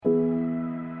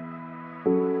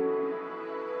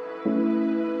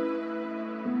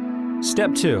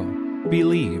Step 2.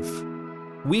 Believe.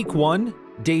 Week 1,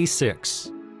 Day 6.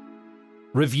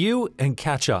 Review and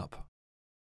catch up.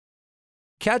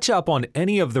 Catch up on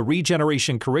any of the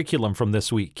regeneration curriculum from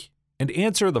this week and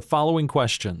answer the following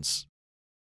questions.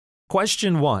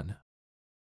 Question 1.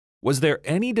 Was there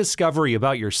any discovery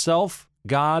about yourself,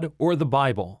 God, or the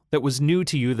Bible that was new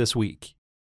to you this week?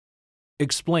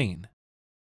 Explain.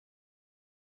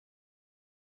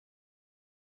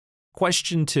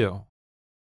 Question 2.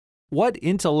 What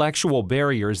intellectual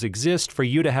barriers exist for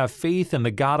you to have faith in the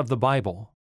God of the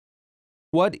Bible?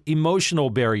 What emotional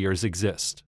barriers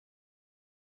exist?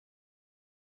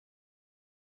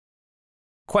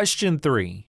 Question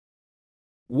 3.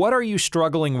 What are you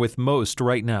struggling with most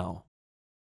right now?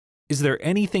 Is there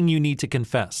anything you need to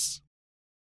confess?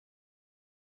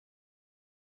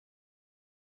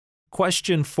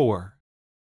 Question 4.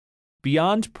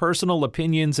 Beyond personal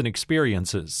opinions and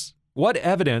experiences, what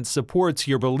evidence supports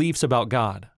your beliefs about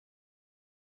God?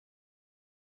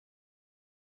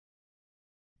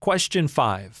 Question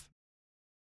 5.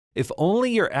 If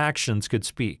only your actions could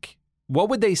speak, what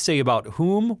would they say about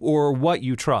whom or what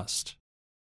you trust?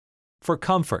 For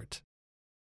comfort.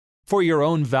 For your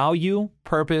own value,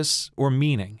 purpose, or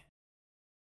meaning.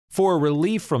 For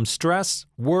relief from stress,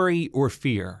 worry, or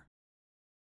fear.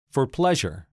 For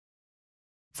pleasure.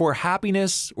 For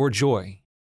happiness or joy.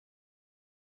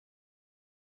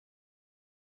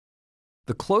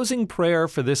 The closing prayer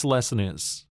for this lesson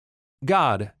is,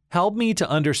 God, help me to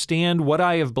understand what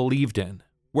I have believed in,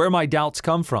 where my doubts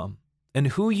come from, and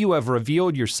who you have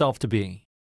revealed yourself to be.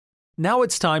 Now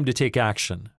it's time to take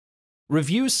action.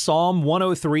 Review Psalm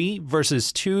 103,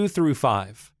 verses 2 through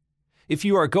 5. If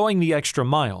you are going the extra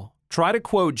mile, try to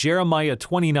quote Jeremiah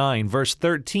 29, verse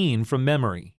 13 from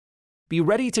memory. Be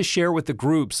ready to share with the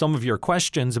group some of your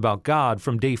questions about God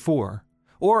from day 4,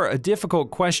 or a difficult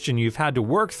question you've had to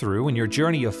work through in your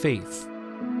journey of faith.